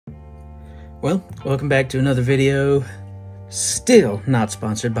Well, welcome back to another video. Still not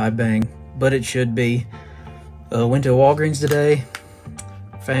sponsored by Bang, but it should be. Went to Walgreens today,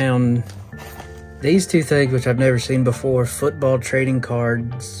 found these two things which I've never seen before: football trading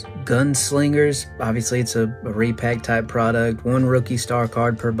cards, gunslingers. Obviously it's a repack type product. 1 rookie star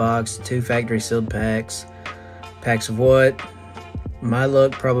card per box, 2 factory sealed packs. Packs of what? My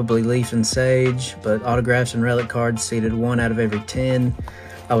luck, probably Leaf and Sage, but autographs and relic cards seeded 1 out of every 10.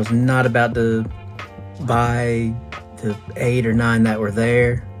 I was not about to buy the 8 or 9 that were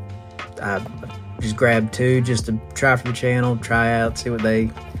there. I just grabbed 2 just to try for the channel, try out, see what they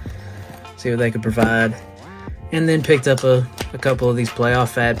could provide, and then picked up a couple of these playoff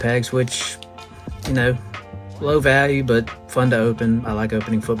fat packs, which, you know, low value but fun to open. I like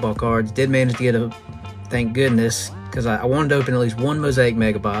opening football cards. Did manage to get a, thank goodness, because I wanted to open at least 1 Mosaic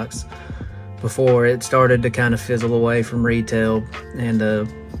Mega Box before it started to kind of fizzle away from retail, and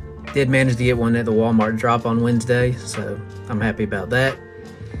did manage to get one at the Walmart drop on Wednesday, so I'm happy about that.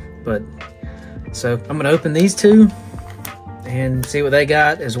 But so I'm gonna open these 2 and see what they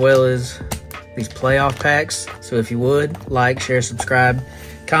got, as well as these playoff packs. So if you would like, share, subscribe,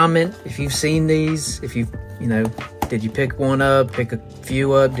 comment if you've seen these, if you know, did you pick one up, pick a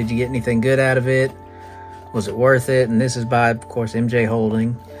few up, did you get anything good out of it, was it worth it? And this is by, of course, MJ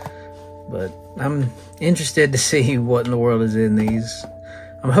Holding. But I'm interested to see what in the world is in these.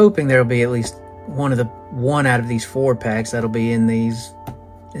 I'm hoping there'll be at least one out of these 4 packs that'll be in these.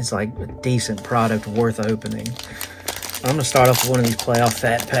 It's like a decent product worth opening. I'm gonna start off with one of these playoff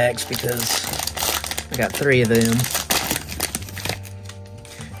fat packs because I got 3 of them.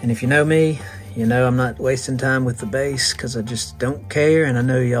 And if you know me, you know I'm not wasting time with the base because I just don't care, and I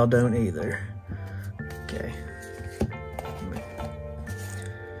know y'all don't either. Okay.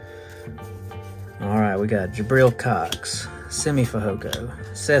 Alright, we got Jabril Cox, Semi Fehoko,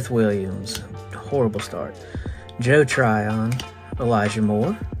 Seth Williams, horrible start, Joe Tryon, Elijah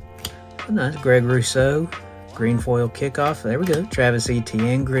Moore, nice, Greg Rousseau, green foil kickoff, there we go, Travis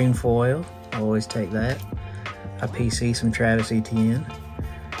Etienne, green foil, I'll always take that. I PC some Travis Etienne,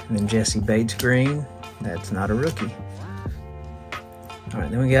 and then Jesse Bates green, that's not a rookie. Alright,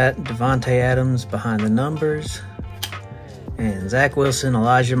 then we got Devontae Adams behind the numbers, and Zach Wilson,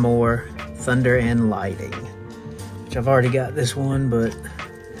 Elijah Moore, Thunder and Lighting, which I've already got this one, but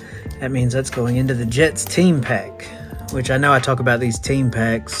that means that's going into the Jets team pack, which I know I talk about these team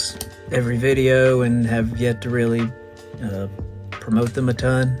packs every video and have yet to really promote them a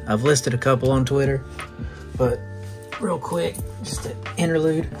ton. I've listed a couple on Twitter, but real quick, just an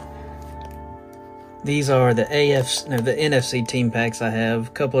interlude. These are the NFC team packs I have.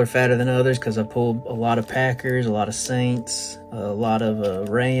 A couple are fatter than others because I pulled a lot of Packers, a lot of Saints, a lot of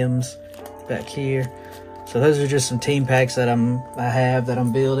Rams back here. So those are just some team packs that I have that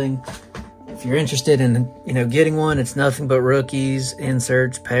I'm building. If you're interested in, you know, getting one, it's nothing but rookies,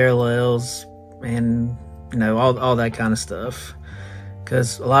 inserts, parallels, and, you know, all that kind of stuff.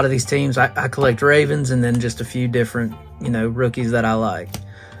 Because a lot of these teams, I collect Ravens and then just a few different, you know, rookies that I like.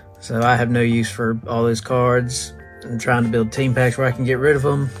 So I have no use for all those cards. I'm trying to build team packs where I can get rid of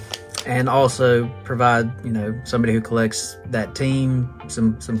them and also provide, you know, somebody who collects that team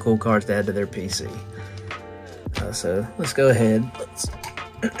some cool cards to add to their PC. So let's go ahead.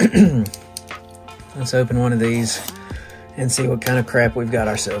 Let's open one of these and see what kind of crap we've got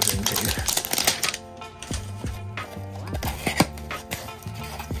ourselves into.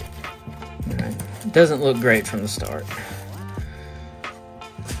 Alright, it doesn't look great from the start.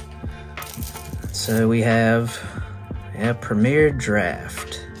 So we have Premier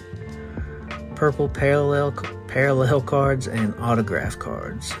Draft, purple parallel cards, and autograph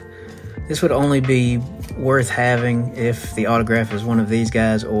cards. This would only be worth having if the autograph is one of these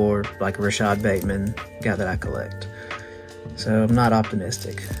guys or like a Rashad Bateman guy that I collect. So I'm not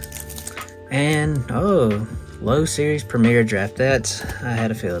optimistic. And oh, low series Premier Draft. I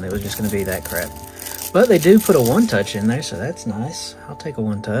had a feeling it was just going to be that crap. But they do put a 1-touch in there, so that's nice. I'll take a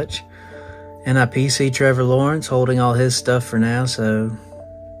 1-touch. And I PC Trevor Lawrence holding all his stuff for now, so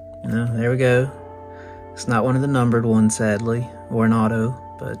you know, there we go. It's not one of the numbered ones, sadly, or an auto,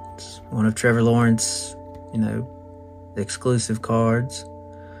 but it's one of Trevor Lawrence, you know, exclusive cards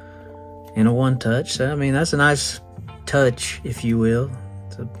in a 1-touch. So I mean, that's a nice touch, if you will,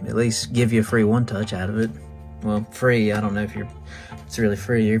 to at least give you a free 1-touch out of it. Well, free, I don't know if it's really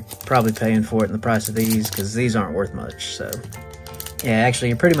free. You're probably paying for it in the price of these, because these aren't worth much. So yeah, actually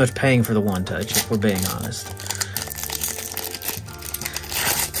you're pretty much paying for the 1-touch, if we're being honest.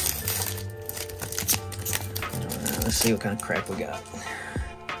 Let's see what kind of crap we got.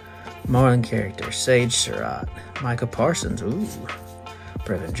 Marlin character, Sage Surratt, Micah Parsons, ooh.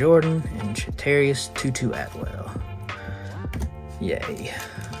 Brevin Jordan, and Chatarius Tutu Atwell. Yay.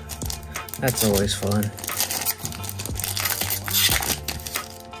 That's always fun.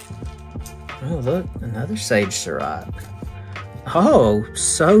 Oh, look, another Sage Surratt. Oh,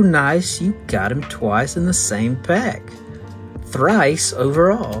 so nice. You got him twice in the same pack. Thrice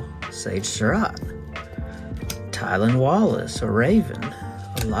overall. Sage Surratt. Tylan Wallace, a Raven.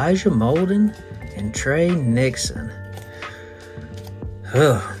 Elijah Molden, and Trey Nixon.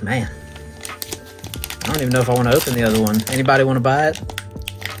 Oh, man. I don't even know if I want to open the other one. Anybody want to buy it?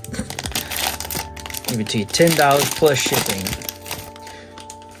 Give it to you. $10 plus shipping.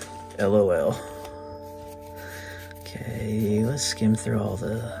 LOL. Okay, let's skim through all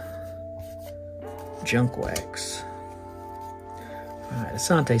the junk wax. Alright,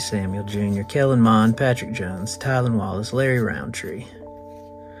 Asante Samuel Jr., Kellen Mond, Patrick Jones, Tylan Wallace, Larry Roundtree.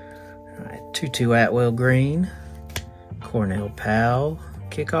 Alright, Tutu Atwell green, Cornell Powell,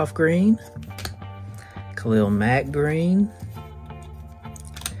 kickoff green, Khalil Mack green,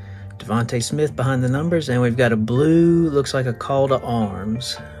 Devontae Smith behind the numbers, and we've got a blue, looks like a call to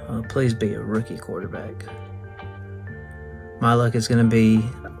arms. Please be a rookie quarterback. My luck is going to be,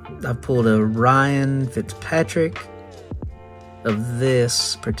 I've pulled a Ryan Fitzpatrick of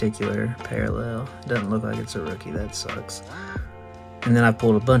this particular parallel. Doesn't look like it's a rookie, that sucks. And then I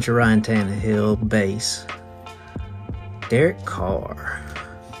pulled a bunch of Ryan Tannehill base. Derek Carr.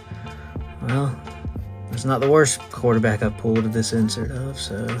 Well, it's not the worst quarterback I've pulled this insert of,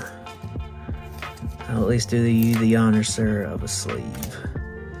 so I'll at least do you the honor, sir, of a sleeve.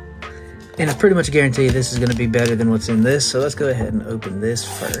 And I pretty much guarantee this is going to be better than what's in this, so let's go ahead and open this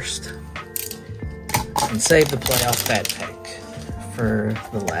first. And save the playoff fat pack for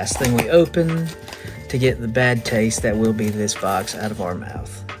the last thing we open to get the bad taste that will be this box out of our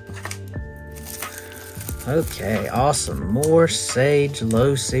mouth. Okay, awesome. More Sage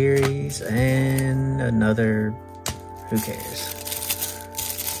Low Series and another, who cares?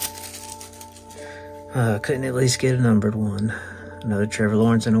 Couldn't at least get a numbered one. Another Trevor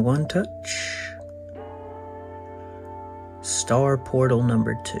Lawrence and a one-touch. Star Portal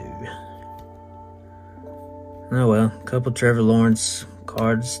number 2. Oh well, a couple Trevor Lawrence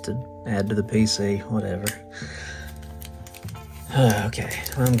cards to add to the PC, whatever. Okay,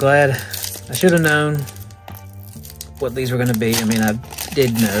 well, I'm glad. I should have known what these were going to be. I mean, I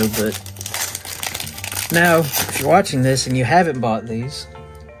did know, but now, if you're watching this and you haven't bought these,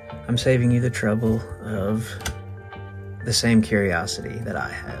 I'm saving you the trouble of the same curiosity that I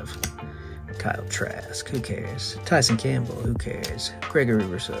have. Kyle Trask, who cares? Tyson Campbell, who cares? Gregory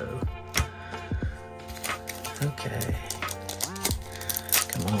Rousseau. Okay.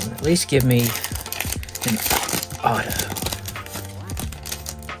 Come on, at least give me an auto.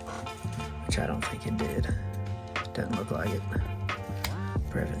 Which I don't think it did. Doesn't look like it.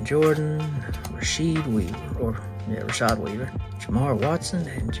 Brevin Jordan, Rashad Weaver, Jamar Watson,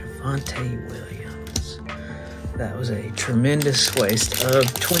 and Javonte Williams. That was a tremendous waste of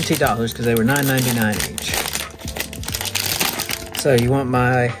 $20 because they were $9.99 each. So you want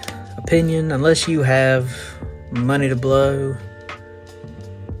my opinion? Unless you have money to blow,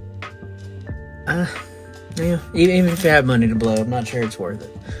 yeah, even if you have money to blow, I'm not sure it's worth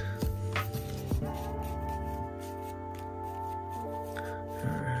it.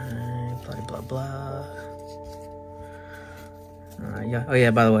 Alright, blah blah blah. Alright, yeah. Oh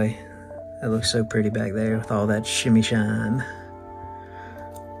yeah, by the way, that looks so pretty back there with all that shimmy shine.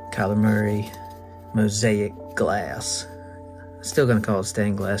 Kyler Murray, mosaic glass. Still gonna call it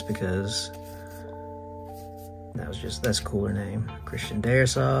stained glass because that's a cooler name. Christian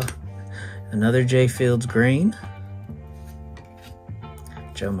Darrisaw, another J Fields green,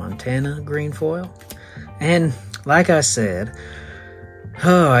 Joe Montana green foil, and like I said,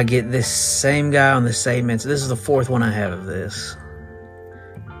 I get this same guy on the same insert. This is the 4th one I have of this.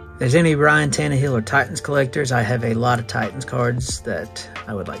 If there's any Ryan Tannehill or Titans collectors, I have a lot of Titans cards that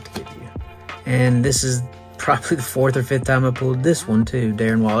I would like to give you. And this is probably the 4th or 5th time I pulled this one too.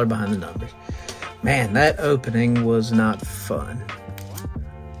 Darren Waller behind the numbers. Man, that opening was not fun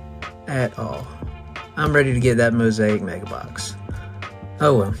at all. I'm ready to get that mosaic mega box.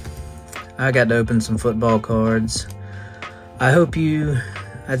 Oh well, I got to open some football cards. I'd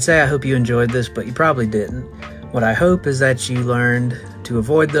say I hope you enjoyed this, but you probably didn't. What I hope is that you learned to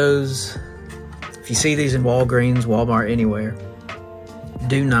avoid those. If you see these in Walgreens, Walmart, anywhere,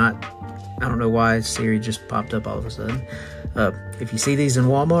 do not, I don't know why Siri just popped up all of a sudden. If you see these in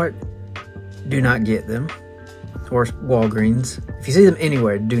Walmart, do not get them. Or Walgreens. If you see them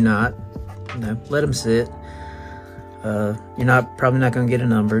anywhere, do not. Let them sit. You're probably not going to get a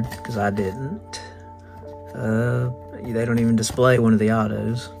numbered, because I didn't. They don't even display one of the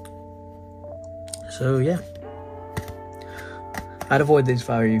autos. So yeah, I'd avoid these if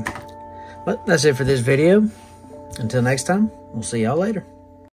I were you. But that's it for this video. Until next time, we'll see y'all later.